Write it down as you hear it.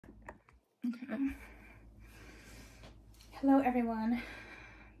Okay. Hello everyone.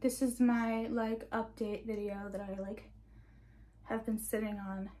 This is my like update video that I like have been sitting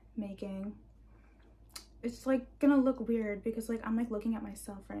on making. It's like gonna look weird because like I'm like looking at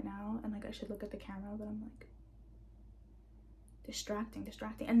myself right now and like I should look at the camera, but I'm like distracting,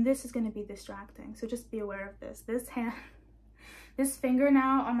 and this is gonna be distracting, so just be aware of this. This hand, this finger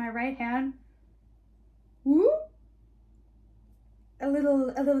now on my right hand, woo, a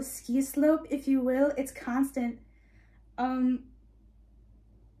little ski slope, if you will. It's constant.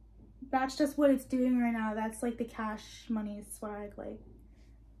 That's just what it's doing right now. That's like the cash money swag, like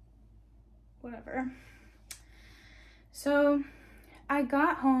whatever. So I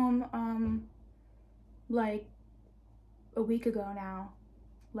got home like a week ago now.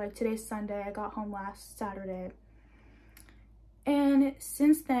 Like today's Sunday, I got home last Saturday, and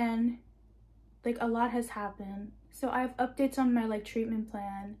since then like a lot has happened. So I have updates on my like treatment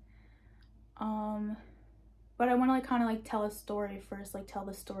plan, but I want to like kind of like tell a story first, like tell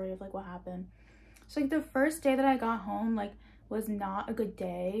the story of like what happened. So like the first day that I got home like was not a good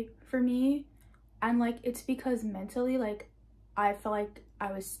day for me, and like it's because mentally like I felt like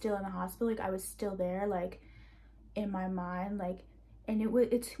I was still in the hospital, like I was still there, like in my mind, like, and it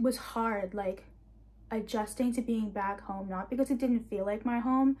was hard like adjusting to being back home, not because it didn't feel like my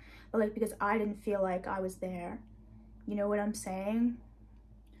home, but like because I didn't feel like I was there. You know what I'm saying?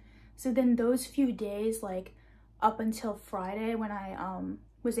 So then those few days, like up until Friday when I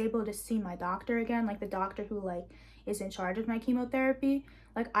was able to see my doctor again, like the doctor who like is in charge of my chemotherapy,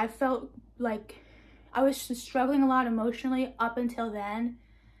 like I felt like I was struggling a lot emotionally up until then.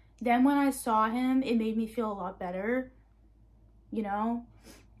 Then when I saw him, it made me feel a lot better, you know,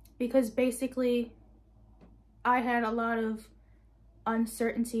 because basically I had a lot of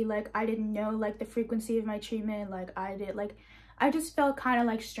uncertainty. Like I didn't know like the frequency of my treatment, like I just felt kind of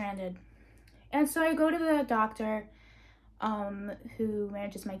like stranded. And so I go to the doctor who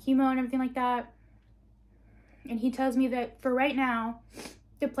manages my chemo and everything like that, and he tells me that for right now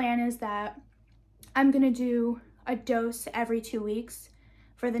the plan is that I'm gonna do a dose every 2 weeks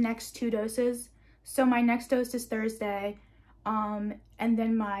for the next 2 doses. So my next dose is Thursday, and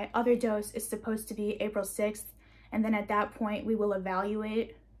then my other dose is supposed to be April 6th, and then at that point we will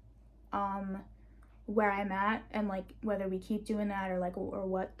evaluate where I'm at and like whether we keep doing that or like or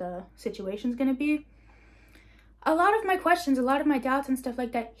what the situation's gonna be. A lot of my questions, a lot of my doubts and stuff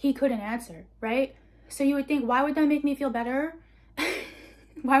like that, he couldn't answer, right? So you would think, why would that make me feel better?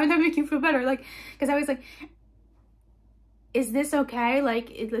 Why would that make you feel better? Like, because I was like, is this okay? Like,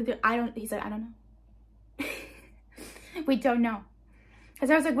 I don't, he's like, I don't know. We don't know.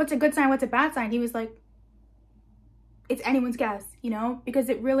 Because I was like, what's a good sign, what's a bad sign? He was like, it's anyone's guess, you know, because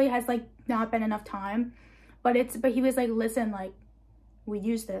it really has like not been enough time. But he was like, listen, like we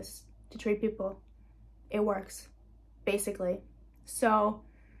use this to treat people. It works, basically. So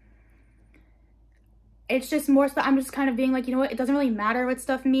it's just more so I'm just kind of being like, you know what, it doesn't really matter what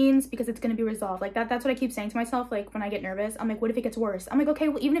stuff means because it's going to be resolved. Like that's what I keep saying to myself. Like when I get nervous, I'm like, what if it gets worse? I'm like, okay,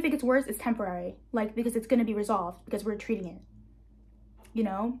 well, even if it gets worse, it's temporary. Like, because it's going to be resolved because we're treating it, you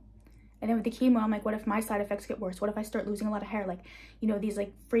know? And then with the chemo, I'm like, what if my side effects get worse? What if I start losing a lot of hair? Like, you know, these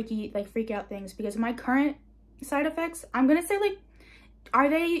like freak out things. Because my current side effects, I'm gonna say like,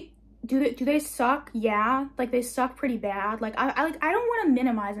 do they suck? Yeah, like they suck pretty bad. Like I don't want to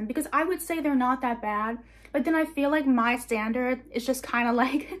minimize them because I would say they're not that bad. But then I feel like my standard is just kind of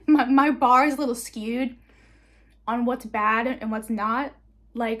like my bar is a little skewed on what's bad and what's not.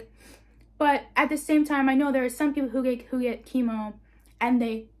 Like, but at the same time, I know there are some people who get chemo and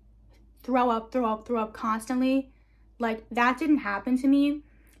they throw up constantly. Like that didn't happen to me.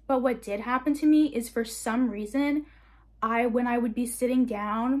 But what did happen to me is for some reason, when I would be sitting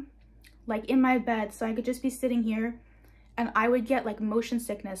down, like in my bed, so I could just be sitting here and I would get like motion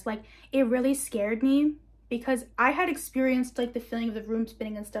sickness. Like it really scared me because I had experienced like the feeling of the room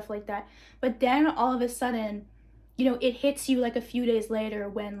spinning and stuff like that. But then all of a sudden, you know, it hits you like a few days later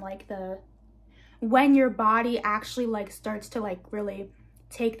when like when your body actually like starts to like really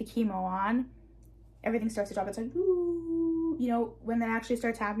take the chemo on, everything starts to drop. It's like, ooh, you know, when that actually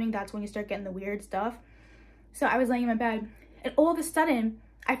starts happening, that's when you start getting the weird stuff. So I was laying in my bed and all of a sudden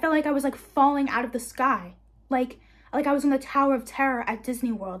I felt like I was like falling out of the sky, like I was on the Tower of Terror at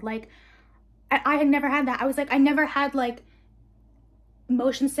Disney World. Like I had never had that. I was like, I never had like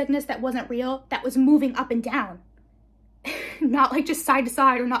motion sickness that wasn't real, that was moving up and down, not like just side to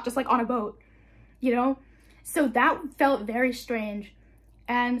side or not just like on a boat, you know? So that felt very strange.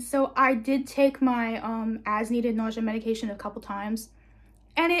 And so I did take my as needed nausea medication a couple times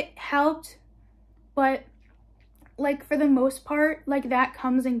and it helped, but like for the most part, like that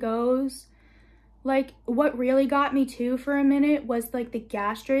comes and goes. Like, what really got me too for a minute was like the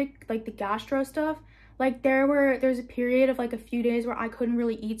gastro stuff. Like there's a period of like a few days where I couldn't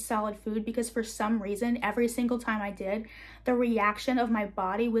really eat solid food because for some reason, every single time I did, the reaction of my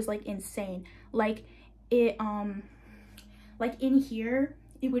body was like insane. Like it, like in here,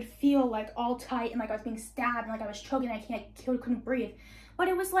 it would feel like all tight and like I was being stabbed and like I was choking and couldn't breathe. But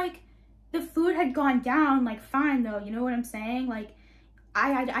it was like the food had gone down like fine though, you know what I'm saying? Like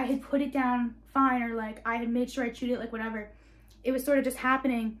I had put it down fine, or like I had made sure I chewed it, like whatever. It was sort of just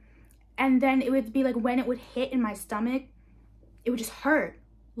happening. And then it would be like when it would hit in my stomach, it would just hurt.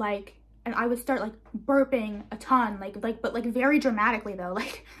 Like, and I would start like burping a ton, but like very dramatically though,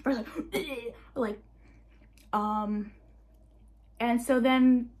 like, or like, and so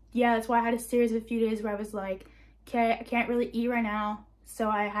then, yeah, that's why I had a series of a few days where I was like, okay, I can't really eat right now. So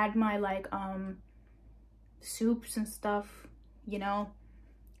I had my like, soups and stuff, you know.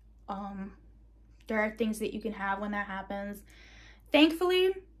 There are things that you can have when that happens.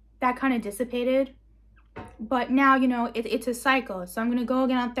 Thankfully, that kind of dissipated. But now, you know, it's a cycle. So I'm going to go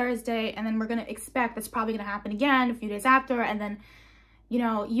again on Thursday, and then we're going to expect that's probably going to happen again a few days after. And then, you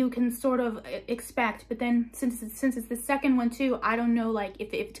know, you can sort of expect. But then since it's the second one too, I don't know, like,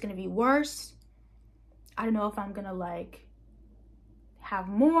 if it's going to be worse. I don't know if I'm going to, like, have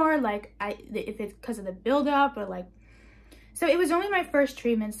more, like, if it's because of the buildup or, like, so it was only my first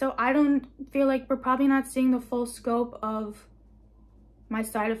treatment, so I don't feel like we're probably not seeing the full scope of my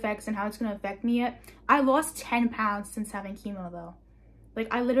side effects and how it's going to affect me yet. I lost 10 pounds since having chemo though.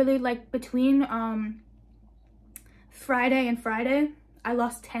 Like I literally, like between Friday and Friday, I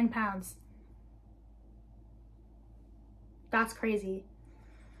lost 10 pounds. That's crazy.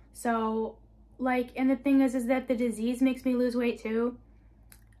 So like, and the thing is that the disease makes me lose weight too.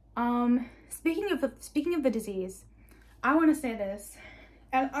 Speaking of the disease, I want to say this,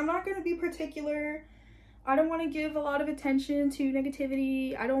 and I'm not going to be particular. I don't want to give a lot of attention to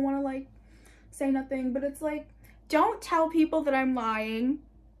negativity. I don't want to like say nothing, but it's like, don't tell people that I'm lying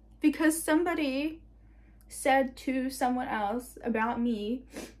because somebody said to someone else about me,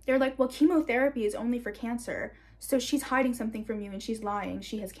 they're like, well, chemotherapy is only for cancer. So she's hiding something from you and she's lying.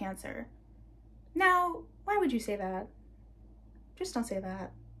 She has cancer. Now, why would you say that? Just don't say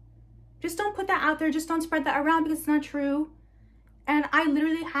that. Just don't put that out there. Just don't spread that around because it's not true. And I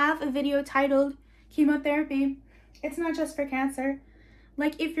literally have a video titled Chemotherapy. It's not just for cancer.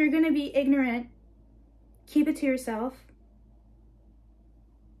 Like, if you're going to be ignorant, keep it to yourself.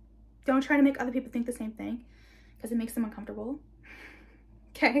 Don't try to make other people think the same thing because it makes them uncomfortable.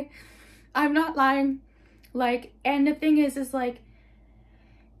 Okay? I'm not lying. Like, and the thing is like,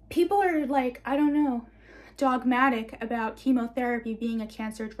 people are like, I don't know, dogmatic about chemotherapy being a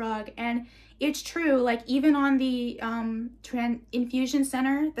cancer drug, and it's true. Like even on the infusion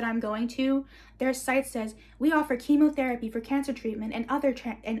center that I'm going to, their site says we offer chemotherapy for cancer treatment and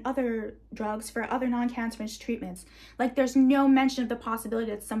other drugs for other non-cancerous treatments. Like there's no mention of the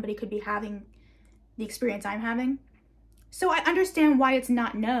possibility that somebody could be having the experience I'm having. So I understand why it's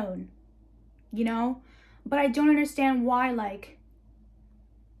not known, you know, but I don't understand why like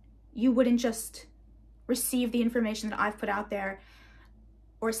you wouldn't just receive the information that I've put out there,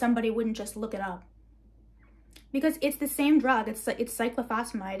 or somebody wouldn't just look it up. Because it's the same drug. It's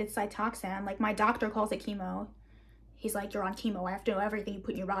cyclophosphamide, it's Cytoxan. Like my doctor calls it chemo. He's like, you're on chemo. I have to know everything you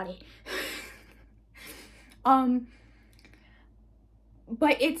put in your body. But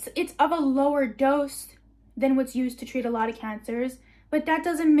it's of a lower dose than what's used to treat a lot of cancers. But that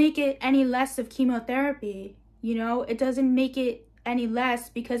doesn't make it any less of chemotherapy. You know, it doesn't make it any less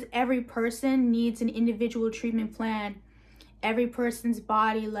because every person needs an individual treatment plan. Every person's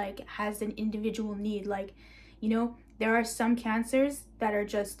body like has an individual need. Like, you know, there are some cancers that are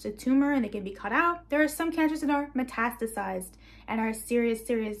just a tumor and they can be cut out. There are some cancers that are metastasized and are a serious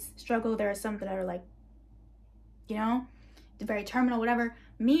struggle. There are some that are like, you know, very terminal, whatever.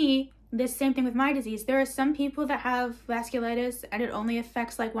 Me, the same thing with my disease. There are some people that have vasculitis and it only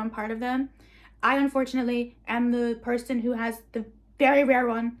affects like one part of them. I unfortunately am the person who has the very rare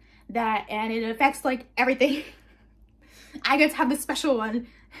one and it affects like everything. I get to have the special one,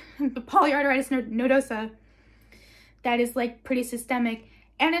 the polyarteritis nodosa, that is like pretty systemic.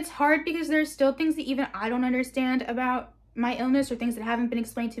 And it's hard because there's still things that even I don't understand about my illness, or things that haven't been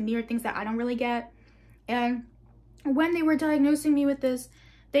explained to me, or things that I don't really get. And when they were diagnosing me with this,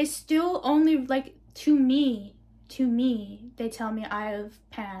 they still only like, to me, they tell me I have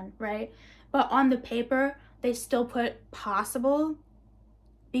pan, right? But on the paper, they still put possible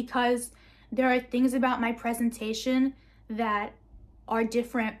because there are things about my presentation that are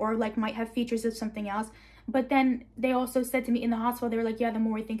different or like might have features of something else. But then they also said to me in the hospital, they were like, yeah, the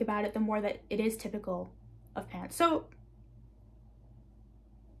more we think about it, the more that it is typical of PANS. So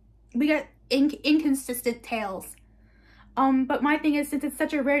we got inconsistent tales. But my thing is, since it's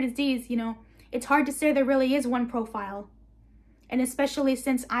such a rare disease, you know, it's hard to say there really is one profile. And especially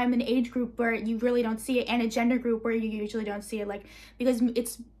since I'm an age group where you really don't see it, and a gender group where you usually don't see it, like, because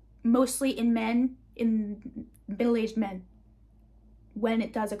it's mostly in men, in middle-aged men, when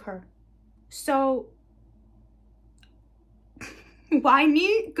it does occur. So why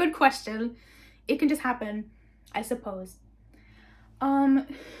me? Good question. It can just happen, I suppose.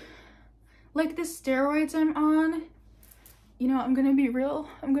 Like the steroids I'm on, you know, I'm gonna be real.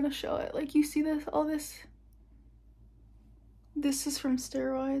 I'm gonna show it. Like, you see this, all this? This is from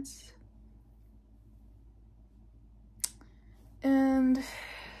steroids. And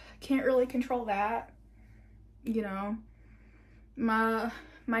can't really control that, you know.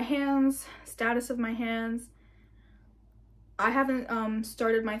 My hands, status of my hands. I haven't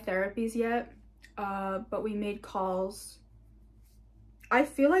started my therapies yet, but we made calls. I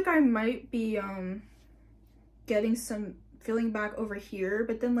feel like I might be getting some feeling back over here,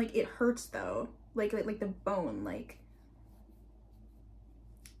 but then like it hurts though, like the bone, like.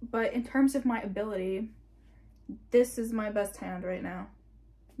 But in terms of my ability, this is my best hand right now.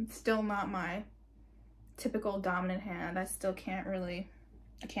 It's still not my typical dominant hand. I still can't really,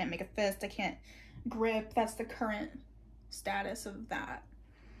 I can't make a fist, I can't grip. That's the current status of that.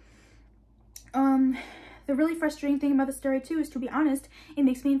 The really frustrating thing about the steroid too is, to be honest, it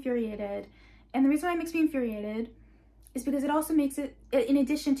makes me infuriated. And the reason why it makes me infuriated is because it also makes it, in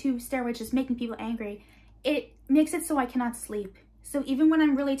addition to steroids just making people angry, it makes it so I cannot sleep. So even when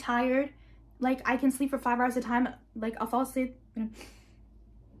I'm really tired, like I can sleep for 5 hours at a time, like I'll fall asleep, you know,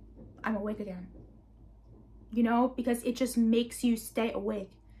 I'm awake again, you know, because it just makes you stay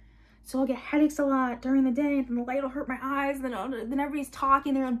awake. So I'll get headaches a lot during the day, and the light will hurt my eyes, and then everybody's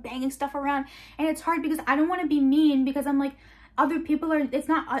talking, they're banging stuff around, and it's hard because I don't want to be mean, because I'm like, other people are, it's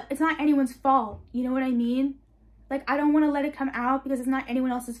not anyone's fault, you know what I mean? Like, I don't want to let it come out because it's not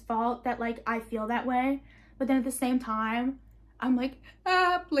anyone else's fault that like I feel that way, but then at the same time, I'm like,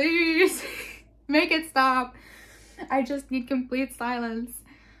 please make it stop. I just need complete silence.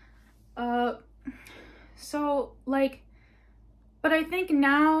 So like, but I think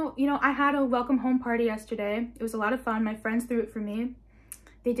now, you know, I had a welcome home party yesterday. It was a lot of fun. My friends threw it for me.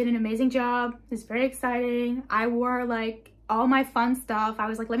 They did an amazing job. It was very exciting. I wore like all my fun stuff. I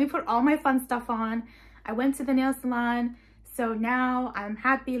was like, let me put all my fun stuff on. I went to the nail salon. So now I'm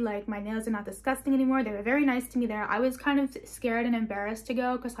happy, like my nails are not disgusting anymore. They were very nice to me there. I was kind of scared and embarrassed to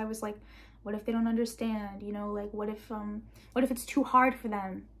go because I was like, what if they don't understand, you know, like what if it's too hard for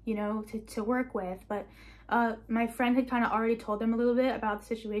them, you know, to work with. But my friend had kind of already told them a little bit about the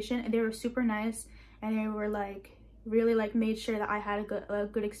situation, and they were super nice, and they were like really like made sure that I had a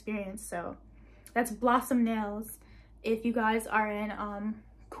good experience. So that's Blossom Nails. If you guys are in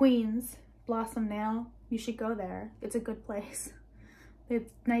Queens, Blossom Nail, you should go there. It's a good place. They have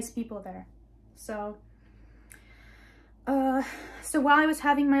nice people there. So so while I was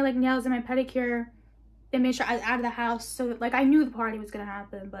having my like nails and my pedicure, they made sure I was out of the house, so that, like, I knew the party was gonna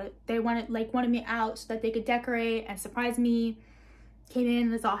happen, but they wanted me out so that they could decorate and surprise me. Came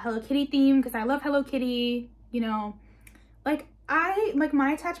in, it's all Hello Kitty themed because I love Hello Kitty, you know. Like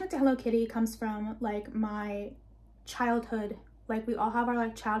my attachment to Hello Kitty comes from like my childhood. Like we all have our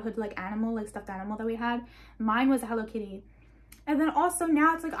like childhood like animal, like stuffed animal that we had. Mine was a Hello Kitty. And then also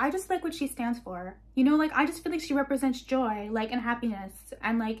now it's like, I just like what she stands for. You know, like I just feel like she represents joy, like, and happiness,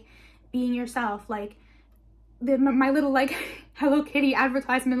 and like being yourself. Like my little like Hello Kitty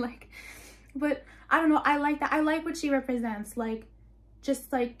advertisement, like, but I don't know, I like that. I like what she represents, like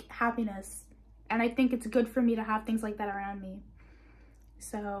just like happiness. And I think it's good for me to have things like that around me.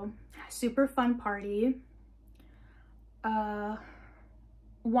 So super fun party.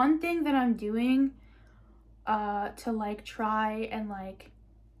 One thing that I'm doing to like try and like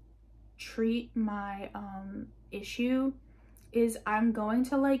treat my issue is I'm going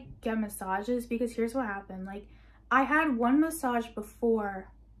to like get massages, because here's what happened. Like I had one massage before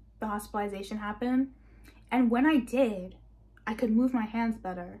the hospitalization happened, and when I did, I could move my hands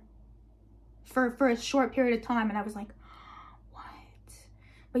better for a short period of time, and I was like, what?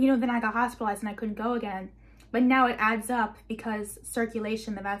 But you know, then I got hospitalized and I couldn't go again. But now it adds up because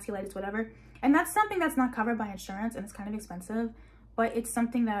circulation, the vasculitis, whatever. And that's something that's not covered by insurance, and it's kind of expensive, but it's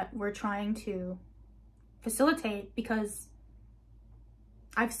something that we're trying to facilitate because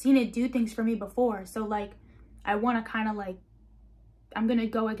I've seen it do things for me before. So like, I want to kind of like, I'm going to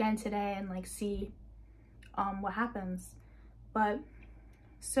go again today and like see what happens. But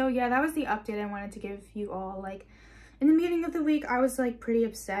So yeah, that was the update I wanted to give you all. Like, in the beginning of the week, I was like pretty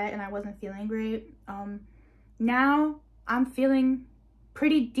upset and I wasn't feeling great. Now I'm feeling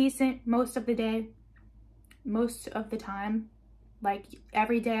pretty decent most of the day, most of the time. Like,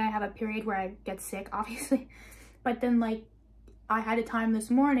 every day I have a period where I get sick, obviously. But then, like, I had a time this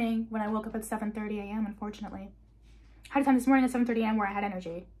morning when I woke up at 7:30 a.m., unfortunately. I had a time this morning at 7:30 a.m. where I had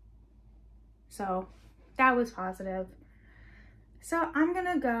energy. So that was positive. So I'm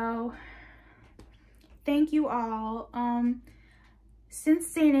gonna go. Thank you all.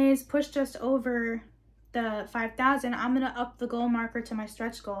 Since CNA's pushed us over the 5,000, I'm gonna up the goal marker to my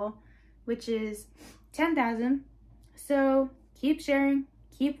stretch goal, which is 10,000. So keep sharing,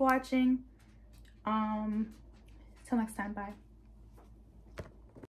 keep watching. Till next time, bye.